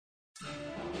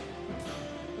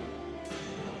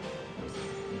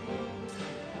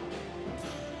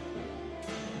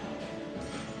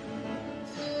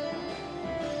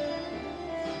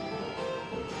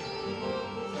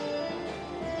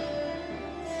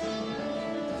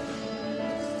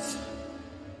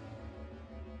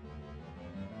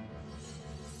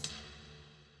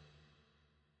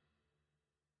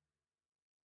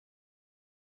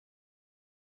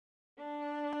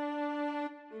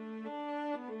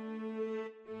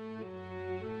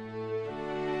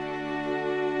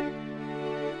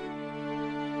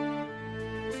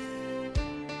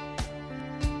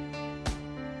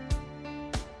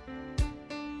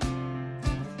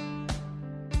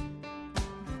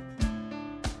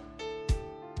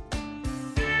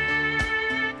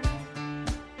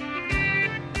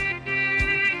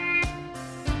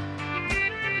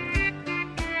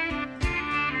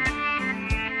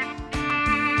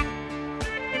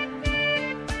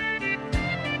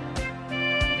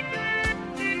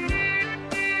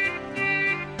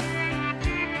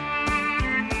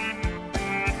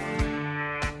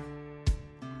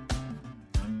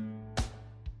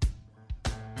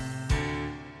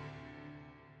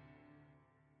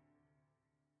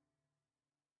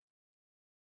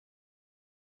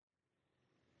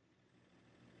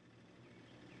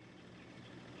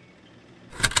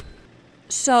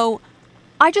So,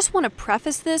 I just want to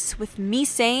preface this with me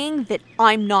saying that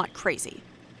I'm not crazy.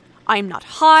 I'm not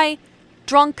high,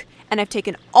 drunk, and I've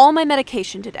taken all my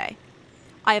medication today.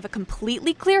 I have a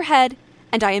completely clear head,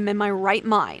 and I am in my right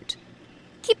mind.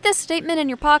 Keep this statement in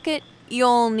your pocket,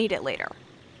 you'll need it later.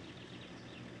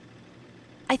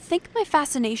 I think my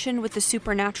fascination with the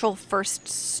supernatural first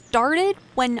started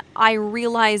when I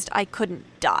realized I couldn't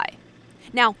die.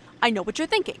 Now, I know what you're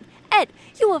thinking. Ed,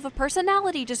 you have a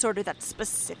personality disorder that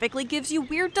specifically gives you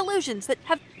weird delusions that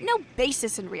have no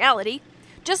basis in reality.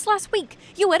 Just last week,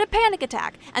 you had a panic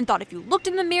attack and thought if you looked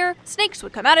in the mirror, snakes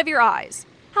would come out of your eyes.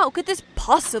 How could this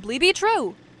possibly be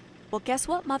true? Well, guess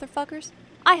what, motherfuckers?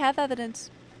 I have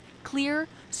evidence. Clear,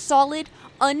 solid,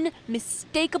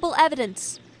 unmistakable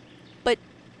evidence. But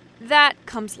that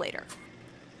comes later.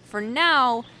 For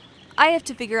now, I have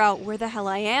to figure out where the hell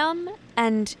I am,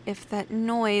 and if that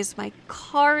noise my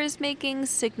car is making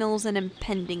signals an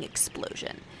impending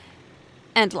explosion.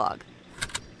 End log.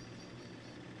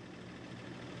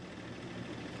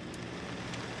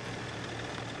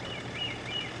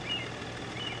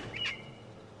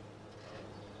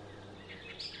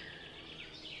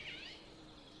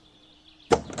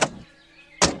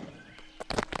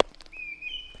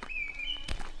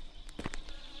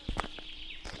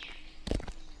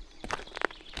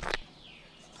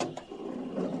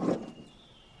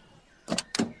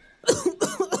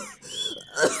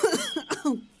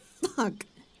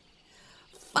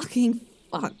 Fucking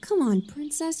fuck. Come on,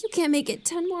 princess. You can't make it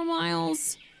 10 more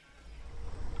miles.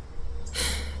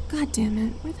 God damn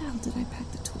it. Where the hell did I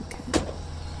pack the toolkit?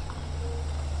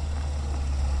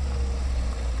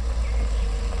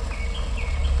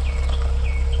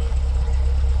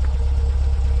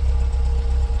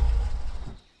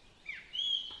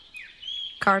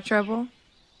 Car trouble?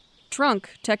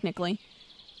 Drunk, technically.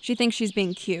 She thinks she's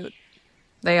being cute.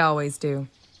 They always do.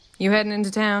 You heading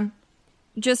into town?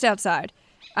 Just outside.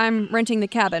 I'm renting the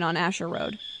cabin on Asher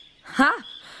Road. Ha!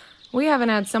 We haven't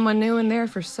had someone new in there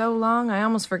for so long, I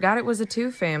almost forgot it was a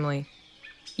two-family.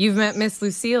 You've met Miss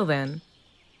Lucille, then?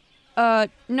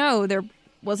 No, there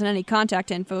wasn't any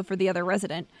contact info for the other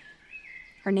resident.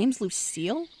 Her name's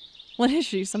Lucille? What is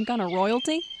she, some kind of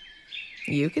royalty?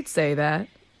 You could say that.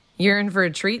 You're in for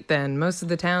a treat, then. Most of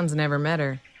the town's never met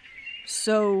her.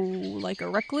 So, like a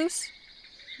recluse?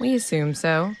 We assume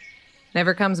so.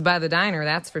 Never comes by the diner,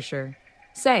 that's for sure.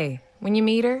 Say, when you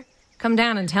meet her, come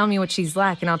down and tell me what she's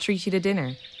like and I'll treat you to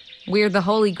dinner. We're the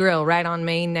Holy Grill right on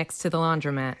Main next to the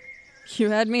laundromat. You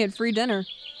had me at free dinner.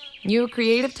 You a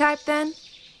creative type, then?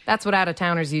 That's what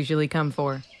out-of-towners usually come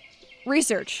for.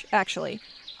 Research, actually.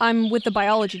 I'm with the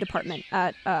biology department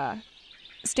at,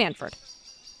 Stanford.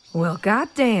 Well,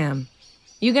 goddamn.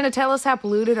 You gonna tell us how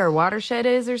polluted our watershed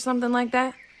is or something like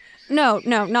that? No,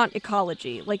 not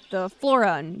ecology, like the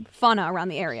flora and fauna around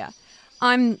the area.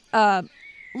 I'm,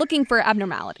 looking for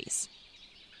abnormalities.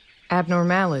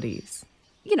 Abnormalities?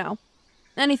 You know,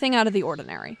 anything out of the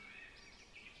ordinary.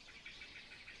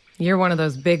 You're one of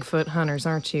those Bigfoot hunters,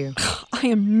 aren't you? I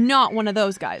am not one of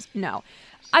those guys, no.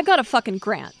 I got a fucking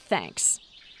grant, thanks.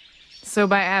 So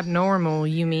by abnormal,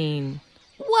 you mean?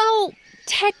 Well,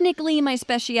 technically my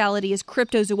speciality is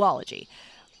cryptozoology.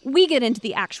 We get into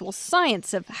the actual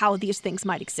science of how these things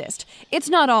might exist. It's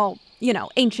not all,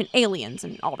 ancient aliens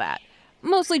and all that.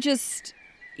 Mostly just,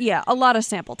 a lot of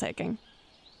sample taking.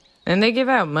 And they give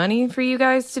out money for you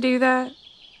guys to do that?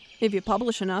 If you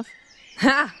publish enough.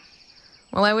 Ha!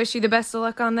 Well, I wish you the best of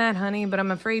luck on that, honey, but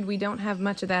I'm afraid we don't have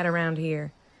much of that around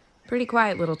here. Pretty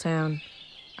quiet little town.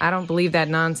 I don't believe that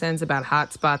nonsense about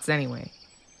hot spots anyway.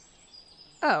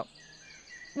 Oh.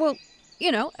 Well,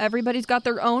 everybody's got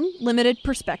their own limited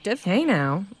perspective. Hey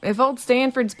now, if old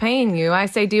Stanford's paying you, I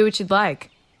say do what you'd like.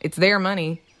 It's their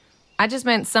money. I just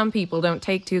meant some people don't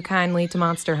take too kindly to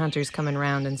monster hunters coming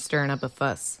around and stirring up a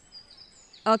fuss.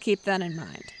 I'll keep that in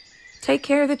mind. Take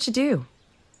care that you do.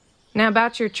 Now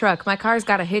about your truck, my car's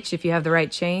got a hitch if you have the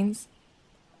right chains.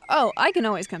 Oh, I can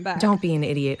always come back. Don't be an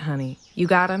idiot, honey. You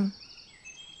got 'em?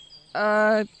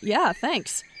 Yeah,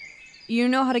 thanks. You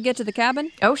know how to get to the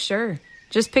cabin? Oh, sure.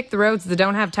 Just pick the roads that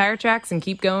don't have tire tracks and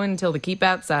keep going until the keep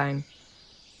out sign.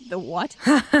 The what?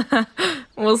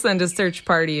 We'll send a search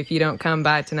party if you don't come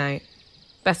by tonight.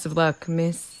 Best of luck,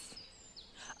 miss.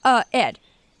 Ed.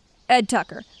 Ed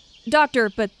Tucker. Doctor,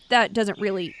 but that doesn't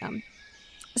really,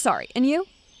 sorry. And you?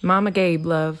 Mama Gabe,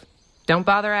 love. Don't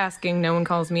bother asking, no one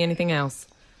calls me anything else.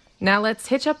 Now let's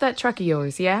hitch up that truck of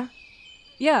yours, yeah?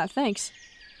 Yeah, thanks.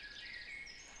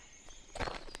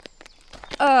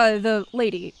 The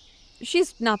lady.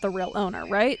 She's not the real owner,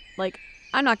 right? Like,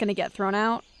 I'm not gonna get thrown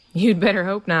out. You'd better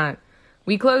hope not.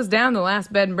 We closed down the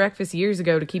last bed and breakfast years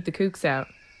ago to keep the kooks out.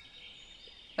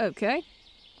 Okay.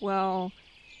 Well,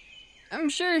 I'm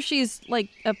sure she's, like,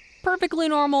 a perfectly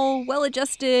normal,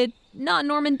 well-adjusted, not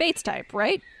Norman Bates type,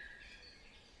 right?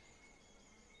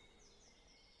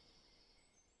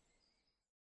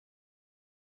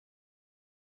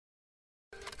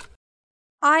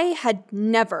 I had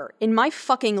never, in my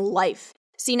fucking life,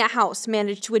 seen a house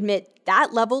manage to admit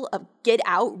that level of get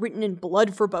out written in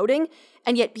blood foreboding,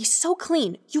 and yet be so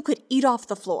clean you could eat off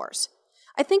the floors.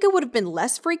 I think I would have been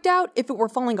less freaked out if it were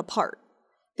falling apart.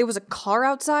 There was a car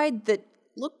outside that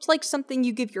looked like something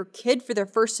you give your kid for their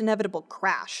first inevitable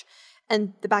crash,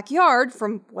 and the backyard,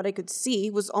 from what I could see,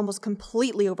 was almost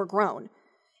completely overgrown.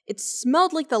 It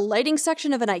smelled like the lighting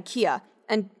section of an IKEA,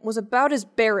 and was about as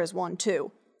bare as one,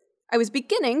 too. I was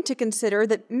beginning to consider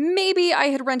that maybe I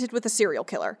had rented with a serial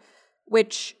killer,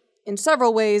 which, in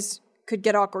several ways, could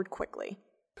get awkward quickly.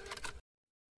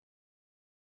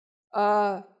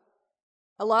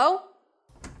 Hello?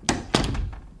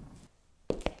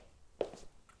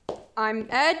 I'm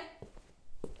Ed?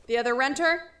 The other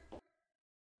renter?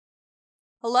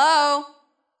 Hello?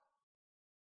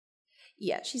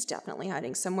 Yeah, she's definitely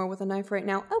hiding somewhere with a knife right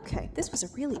now. Okay, this was a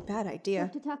really bad idea.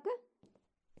 Dr. Tucker?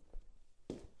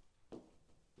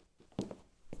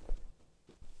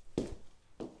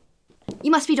 You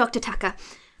must be Dr. Tucker.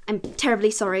 I'm terribly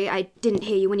sorry I didn't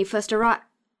hear you when you first arrived.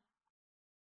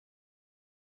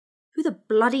 Who the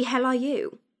bloody hell are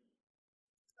you?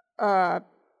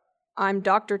 I'm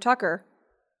Dr. Tucker.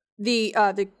 The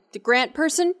grant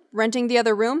person renting the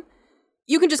other room?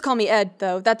 You can just call me Ed,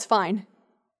 though. That's fine.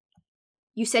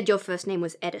 You said your first name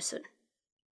was Edison.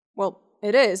 Well,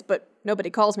 it is, but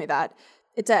nobody calls me that.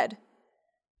 It's Ed.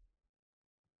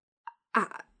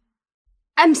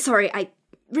 I'm sorry, I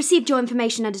received your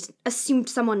information and assumed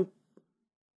someone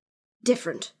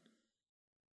different.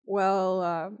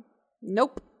 Well,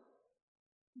 nope.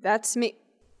 That's me.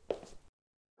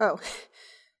 Oh.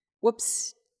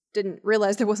 Whoops. Didn't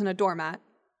realize there wasn't a doormat.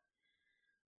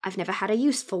 I've never had a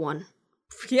use for one.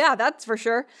 Yeah, that's for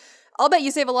sure. I'll bet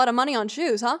you save a lot of money on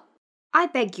shoes, huh? I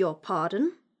beg your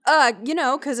pardon?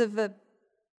 'Cause of the...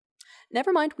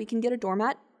 Never mind, we can get a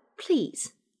doormat.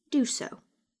 Please, do so.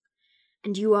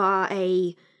 And you are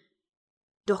a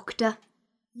doctor?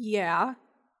 Yeah.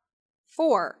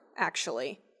 4,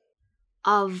 actually.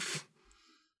 Of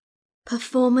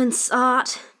performance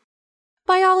art?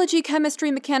 Biology,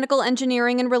 chemistry, mechanical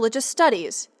engineering, and religious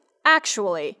studies.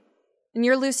 Actually. And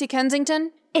you're Lucy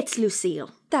Kensington? It's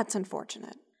Lucille. That's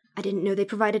unfortunate. I didn't know they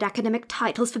provided academic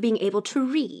titles for being able to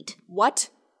read. What?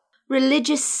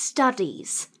 Religious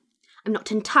studies. I'm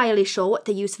not entirely sure what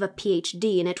the use of a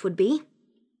PhD in it would be.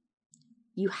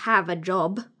 You have a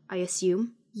job, I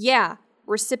assume? Yeah,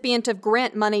 recipient of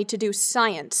grant money to do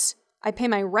science. I pay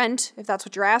my rent, if that's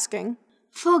what you're asking.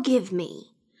 Forgive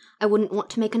me. I wouldn't want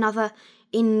to make another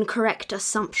incorrect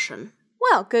assumption.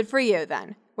 Well, good for you,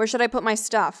 then. Where should I put my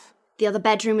stuff? The other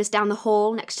bedroom is down the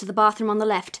hall, next to the bathroom on the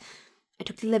left. I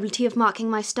took the liberty of marking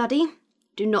my study.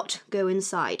 Do not go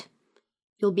inside.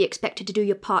 You'll be expected to do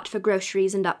your part for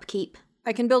groceries and upkeep.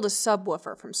 I can build a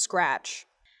subwoofer from scratch.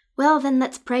 Well, then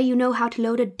let's pray you know how to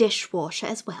load a dishwasher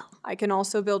as well. I can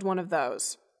also build one of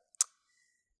those.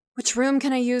 Which room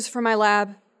can I use for my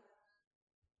lab?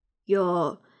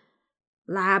 Your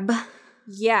lab?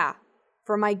 Yeah,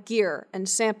 for my gear and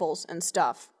samples and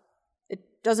stuff. It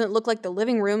doesn't look like the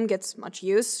living room gets much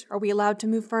use. Are we allowed to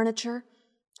move furniture?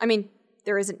 I mean,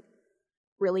 there isn't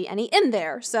really any in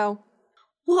there, so...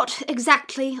 What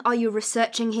exactly are you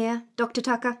researching here, Dr.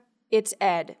 Tucker? It's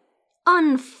Ed.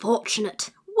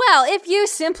 Unfortunate. Well, if you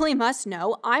simply must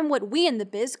know, I'm what we in the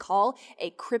biz call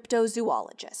a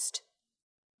cryptozoologist.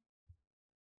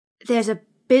 There's a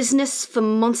business for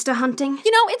monster hunting?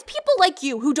 You know, it's people like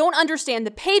you who don't understand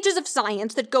the pages of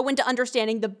science that go into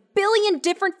understanding the billion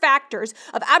different factors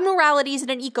of abnormalities in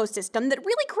an ecosystem that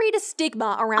really create a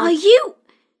stigma around...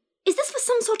 Is this for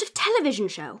some sort of television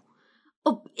show?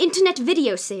 Or internet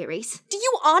video series? Do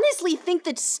you honestly think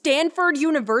that Stanford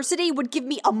University would give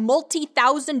me a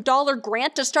multi-$1,000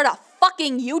 grant to start a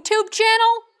fucking YouTube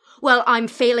channel? Well, I'm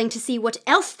failing to see what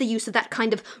else the use of that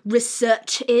kind of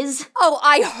research is. Oh,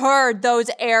 I heard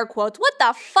those air quotes. What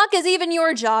the fuck is even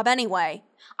your job anyway?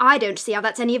 I don't see how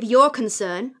that's any of your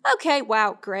concern. Okay,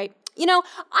 wow, great. You know,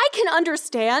 I can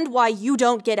understand why you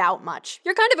don't get out much.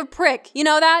 You're kind of a prick, you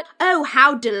know that? Oh,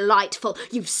 how delightful.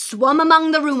 You've swum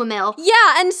among the rumor mill.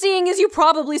 Yeah, and seeing as you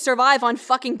probably survive on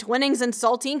fucking Twinnings and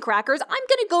saltine crackers, I'm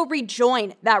gonna go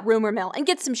rejoin that rumor mill and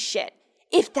get some shit.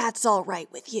 If that's all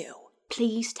right with you.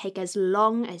 Please take as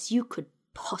long as you could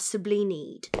possibly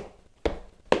need.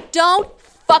 Don't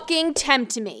fucking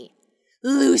tempt me,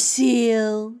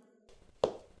 Lucille.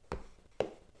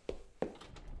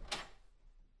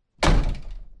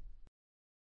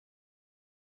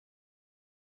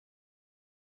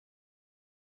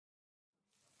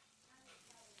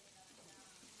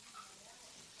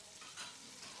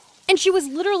 And she was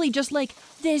literally just like,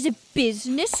 there's a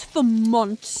business for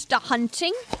monster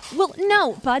hunting? Well,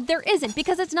 no, bud, there isn't,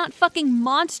 because it's not fucking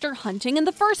monster hunting in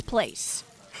the first place.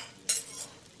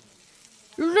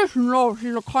 You just know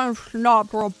she's the kind of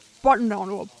snob for a button down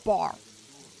to a bar.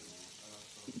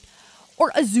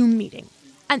 Or a Zoom meeting.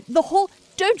 And the whole,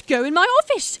 don't go in my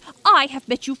office. I have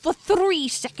met you for 3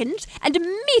 seconds and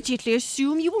immediately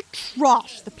assume you will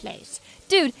trash the place.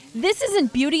 Dude, this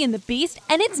isn't Beauty and the Beast,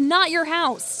 and it's not your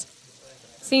house.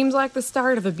 Seems like the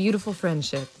start of a beautiful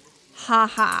friendship. Ha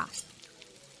ha.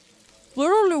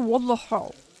 Literally, what the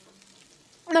hell?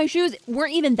 My shoes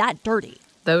weren't even that dirty.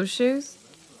 Those shoes?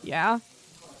 Yeah?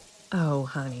 Oh,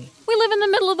 honey. We live in the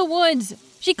middle of the woods.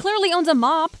 She clearly owns a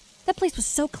mop. That place was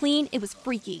so clean, it was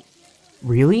freaky.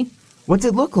 Really? What's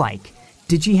it look like?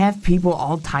 Did she have people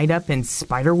all tied up in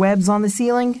spider webs on the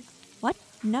ceiling? What?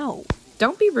 No.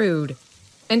 Don't be rude.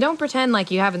 And don't pretend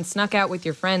like you haven't snuck out with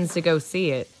your friends to go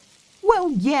see it.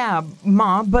 Well, yeah,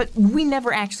 Ma, but we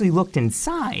never actually looked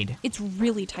inside. It's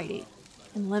really tidy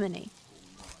and lemony.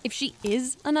 If she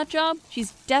is a nut job,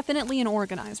 she's definitely an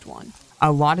organized one.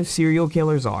 A lot of serial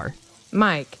killers are.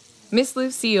 Mike, Miss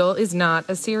Lucille is not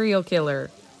a serial killer.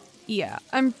 Yeah,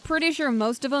 I'm pretty sure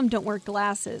most of them don't wear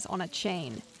glasses on a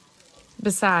chain.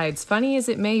 Besides, funny as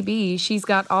it may be, she's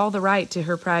got all the right to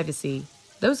her privacy.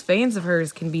 Those fans of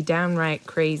hers can be downright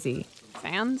crazy.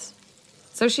 Fans?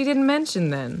 So she didn't mention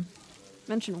then.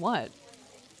 Mention what?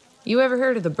 You ever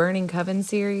heard of the Burning Coven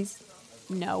series?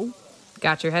 No.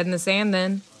 Got your head in the sand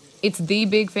then. It's the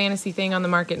big fantasy thing on the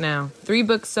market now. 3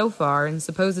 books so far and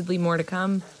supposedly more to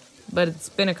come, but it's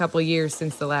been a couple years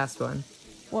since the last one.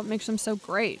 What makes them so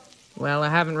great? Well, I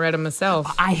haven't read them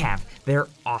myself. I have. They're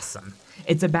awesome.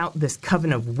 It's about this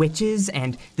coven of witches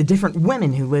and the different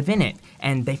women who live in it,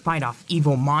 and they fight off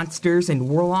evil monsters and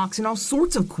warlocks and all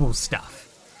sorts of cool stuff.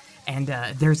 And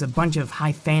there's a bunch of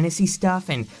high fantasy stuff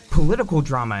and political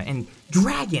drama and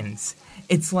dragons.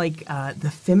 It's like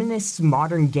the feminist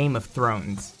modern Game of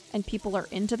Thrones. And people are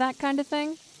into that kind of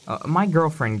thing? My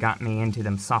girlfriend got me into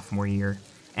them sophomore year.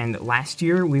 And last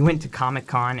year, we went to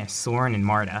Comic-Con as Soren and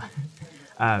Marta.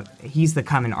 He's the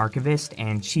coven archivist,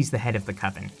 and she's the head of the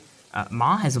coven.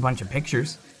 Ma has a bunch of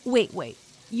pictures. Wait.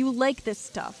 You like this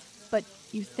stuff, but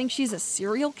you think she's a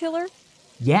serial killer?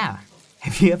 Yeah.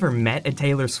 Have you ever met a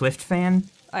Taylor Swift fan?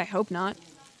 I hope not.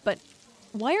 But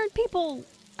why aren't people,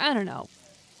 I don't know,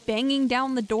 banging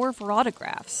down the door for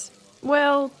autographs?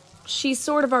 Well, she's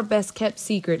sort of our best kept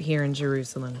secret here in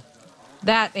Jerusalem.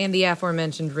 That and the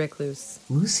aforementioned recluse.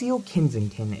 Lucille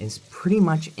Kensington is pretty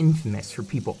much infamous for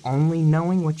people only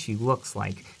knowing what she looks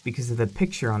like because of the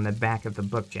picture on the back of the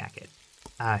book jacket.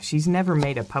 She's never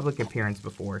made a public appearance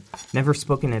before, never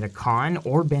spoken at a con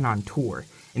or been on tour,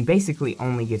 and basically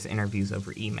only gives interviews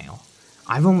over email.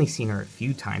 I've only seen her a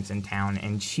few times in town,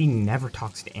 and she never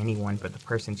talks to anyone but the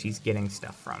person she's getting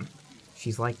stuff from.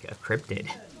 She's like a cryptid.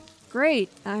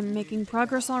 Great, I'm making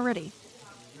progress already.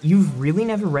 You've really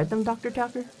never read them, Dr.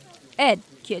 Tucker? Ed,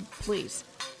 kid, please.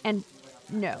 And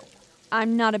no,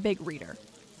 I'm not a big reader.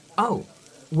 Oh,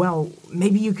 well,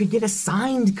 maybe you could get a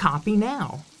signed copy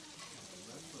now.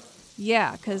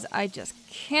 Yeah, 'cause I just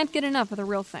can't get enough of the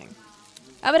real thing.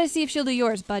 How about I see if she'll do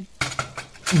yours, bud?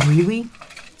 Really?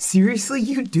 Seriously,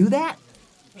 you do that?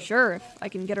 Sure, if I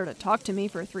can get her to talk to me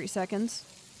for 3 seconds.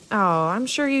 Oh, I'm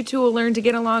sure you two will learn to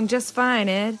get along just fine,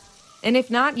 Ed. And if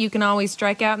not, you can always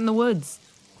strike out in the woods.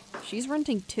 She's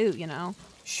renting too, you know.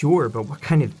 Sure, but what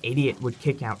kind of idiot would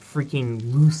kick out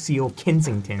freaking Lucille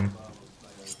Kensington?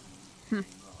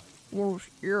 What's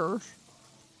yours?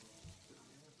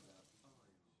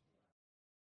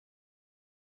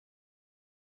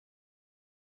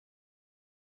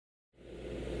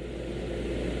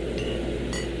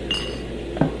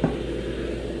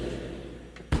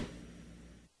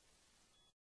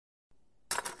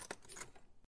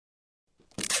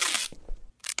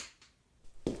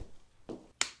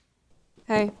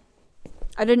 Hey,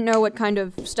 I didn't know what kind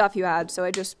of stuff you had, so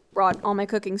I just brought all my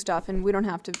cooking stuff and we don't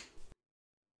have to...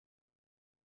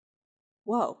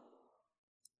 Whoa.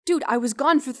 Dude, I was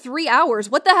gone for 3 hours.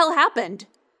 What the hell happened?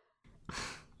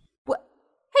 What?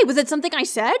 Hey, was it something I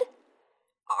said?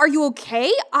 Are you okay?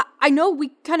 I know we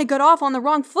kind of got off on the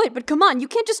wrong foot, but come on, you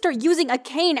can't just start using a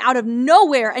cane out of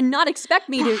nowhere and not expect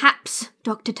me to... Perhaps,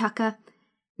 Dr. Tucker,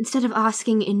 instead of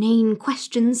asking inane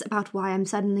questions about why I'm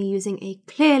suddenly using a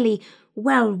clearly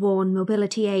well-worn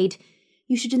mobility aid,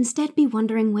 you should instead be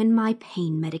wondering when my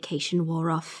pain medication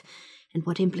wore off, and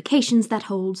what implications that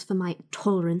holds for my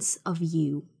tolerance of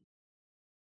you.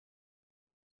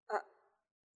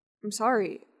 I'm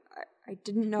sorry. I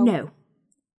didn't know... No,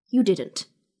 you didn't.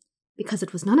 Because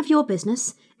it was none of your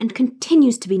business, and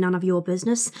continues to be none of your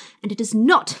business, and it is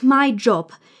not my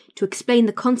job to explain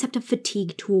the concept of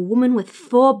fatigue to a woman with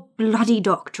 4 bloody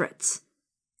doctorates.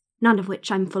 None of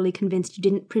which I'm fully convinced you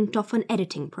didn't print off an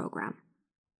editing program.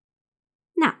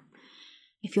 Now,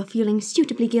 if you're feeling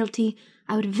suitably guilty,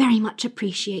 I would very much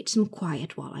appreciate some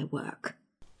quiet while I work.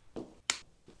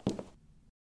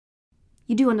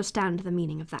 You do understand the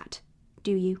meaning of that,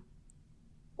 do you?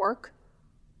 Work?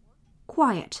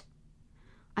 Quiet.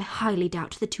 I highly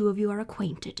doubt the two of you are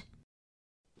acquainted.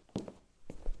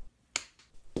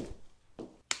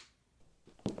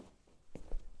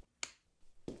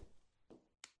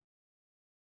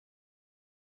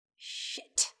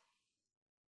 Shit.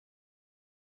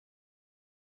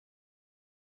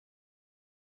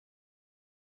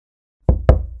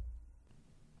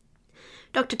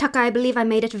 Dr. Tucker, I believe I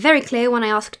made it very clear when I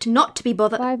asked not to be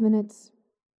bothered. 5 minutes.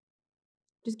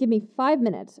 Just give me 5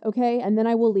 minutes, okay? And then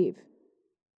I will leave.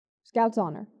 Scout's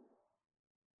honor.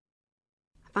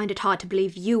 I find it hard to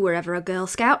believe you were ever a Girl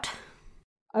Scout.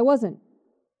 I wasn't.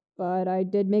 But I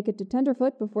did make it to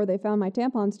Tenderfoot before they found my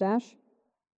tampon stash.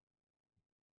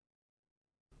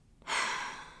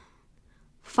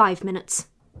 5 minutes.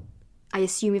 I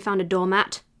assume you found a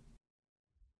doormat.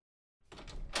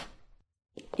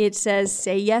 It says,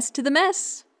 say yes to the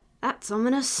mess. That's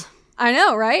ominous. I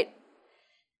know, right?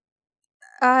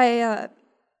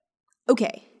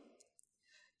 Okay.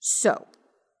 So,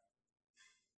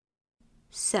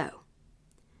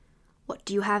 what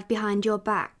do you have behind your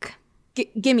back?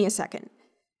 give me a second.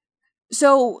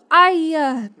 So,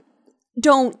 I,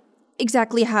 don't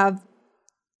exactly have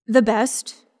the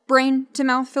best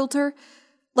brain-to-mouth filter.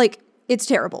 Like, it's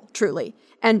terrible, truly.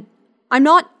 And I'm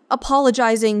not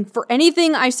apologizing for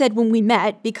anything I said when we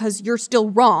met, because you're still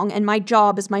wrong, and my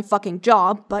job is my fucking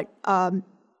job, but,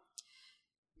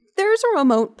 there's a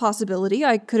remote possibility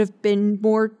I could have been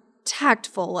more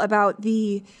tactful about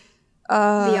the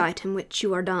item which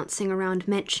you are dancing around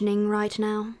mentioning right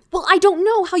now? Well, I don't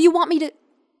know how you want me to...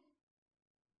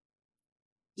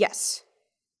 Yes.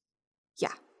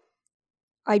 Yeah.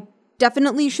 I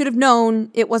definitely should have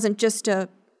known it wasn't just a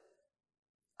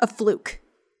fluke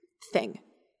thing.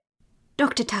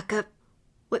 Dr. Tucker,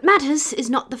 what matters is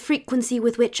not the frequency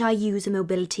with which I use a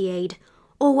mobility aid,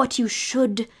 or what you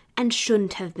should and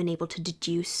shouldn't have been able to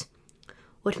deduce.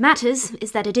 What matters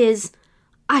is that it is,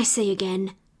 I say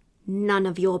again, none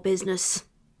of your business.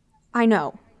 I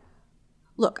know.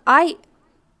 Look,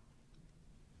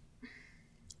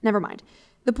 Never mind.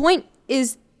 The point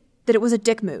is that it was a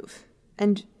dick move,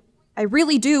 and I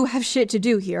really do have shit to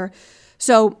do here,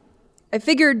 so I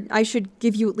figured I should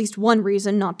give you at least one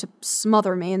reason not to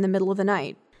smother me in the middle of the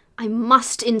night. I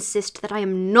must insist that I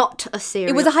am not a serial...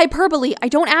 It was a hyperbole. I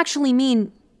don't actually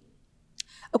mean...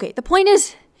 Okay, the point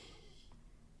is...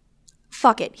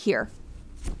 Fuck it, here.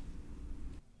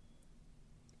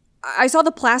 I saw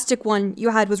the plastic one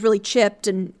you had was really chipped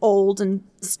and old and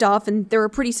stuff, and they were a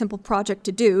pretty simple project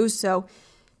to do, so,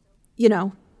 you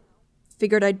know,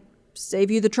 figured I'd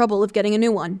save you the trouble of getting a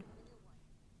new one.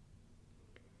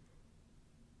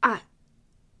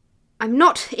 I'm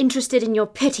not interested in your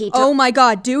pity. Oh my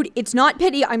god, dude, it's not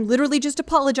pity. I'm literally just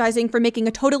apologizing for making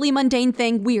a totally mundane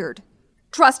thing weird.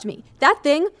 Trust me, that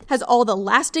thing has all the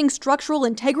lasting structural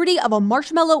integrity of a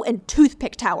marshmallow and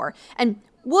toothpick tower, and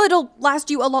wood'll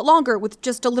last you a lot longer with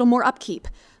just a little more upkeep.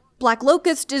 Black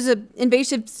locust is an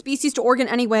invasive species to Oregon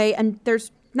anyway, and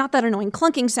there's not that annoying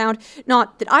clunking sound.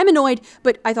 Not that I'm annoyed,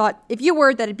 but I thought if you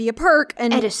were, that'd be a perk,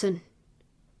 and— Edison.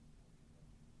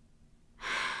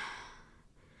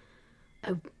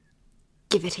 Oh,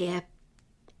 give it here.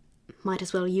 Might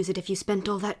as well use it if you spent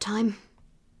all that time.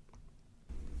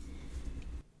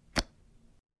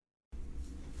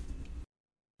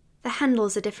 The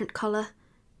handle's a different colour.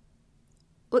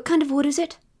 What kind of wood is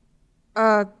it?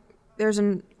 There's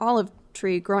an olive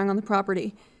tree growing on the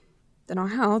property. Don't know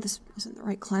how, this isn't the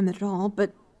right climate at all,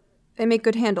 but they make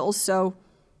good handles, so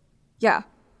yeah.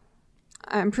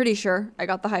 I'm pretty sure I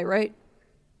got the height right.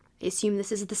 I assume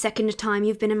this is the second time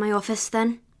you've been in my office,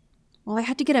 then? Well, I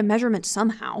had to get a measurement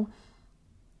somehow.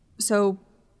 So,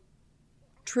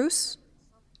 truce?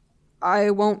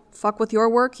 I won't fuck with your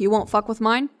work, you won't fuck with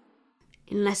mine?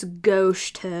 In less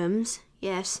gauche terms,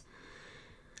 yes.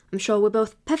 I'm sure we're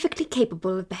both perfectly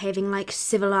capable of behaving like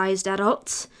civilized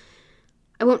adults.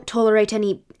 I won't tolerate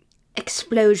any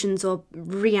explosions or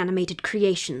reanimated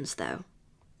creations, though.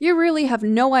 You really have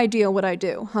no idea what I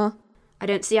do, huh? I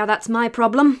don't see how that's my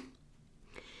problem.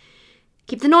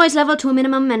 Keep the noise level to a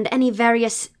minimum and any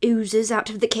various oozes out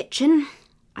of the kitchen.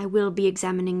 I will be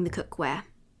examining the cookware.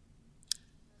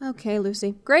 Okay,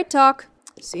 Lucy. Great talk.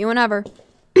 See you whenever.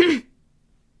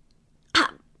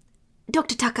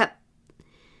 Dr. Tucker.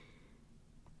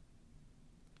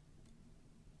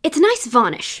 It's a nice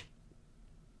varnish.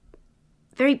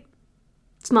 Very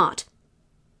smart.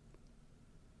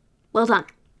 Well done.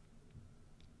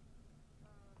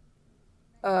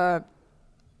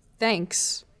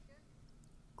 Thanks.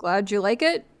 Glad you like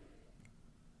it?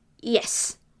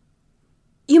 Yes.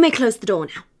 You may close the door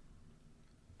now.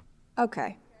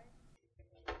 Okay.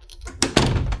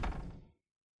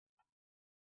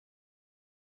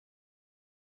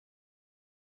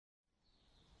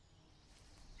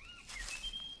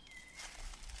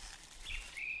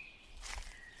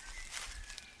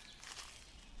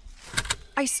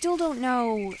 I still don't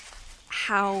know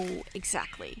how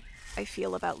exactly I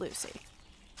feel about Lucy.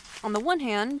 On the one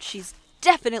hand, she's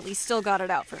definitely still got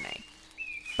it out for me.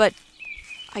 But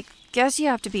I guess you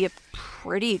have to be a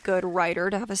pretty good writer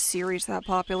to have a series that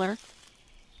popular.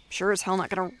 Sure as hell not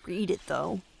gonna read it,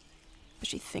 though. But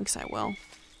she thinks I will.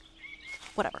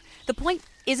 Whatever. The point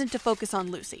isn't to focus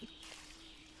on Lucy.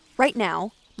 Right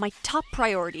now, my top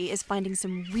priority is finding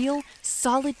some real,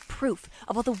 solid proof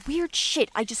of all the weird shit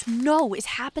I just know is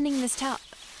happening in this town.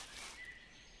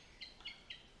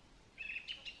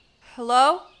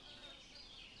 Hello?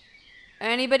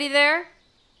 Anybody there?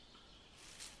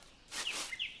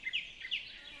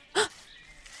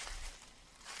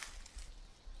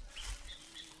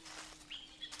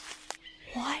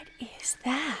 What is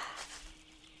that?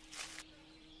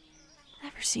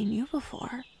 Never seen you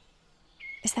before.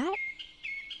 Is that?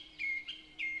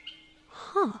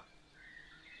 Huh.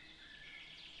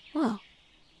 Well,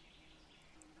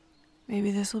 maybe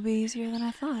this will be easier than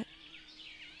I thought.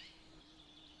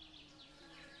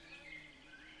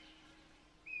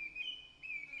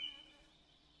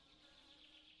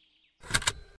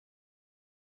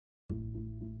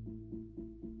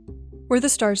 Where the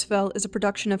Stars Fell is a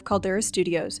production of Caldera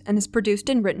Studios and is produced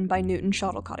and written by Newton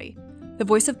Schottelkotte. The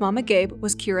voice of Mama Gabe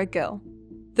was Kira Gill.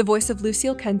 The voice of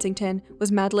Lucille Kensington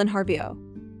was Madeline Harvio.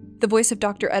 The voice of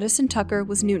Dr. Edison Tucker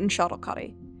was Newton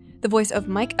Schottelkotte. The voice of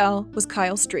Mike L. was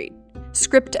Kyle Street.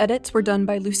 Script edits were done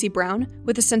by Lucy Brown,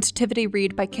 with a sensitivity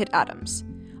read by Kit Adams.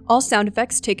 All sound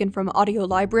effects taken from Audio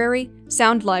Library,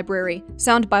 Sound Library,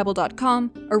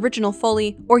 SoundBible.com, Original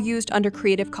Foley, or used under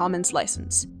Creative Commons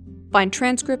license. Find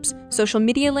transcripts, social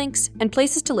media links, and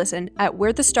places to listen at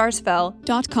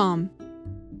wherethestarsfell.com.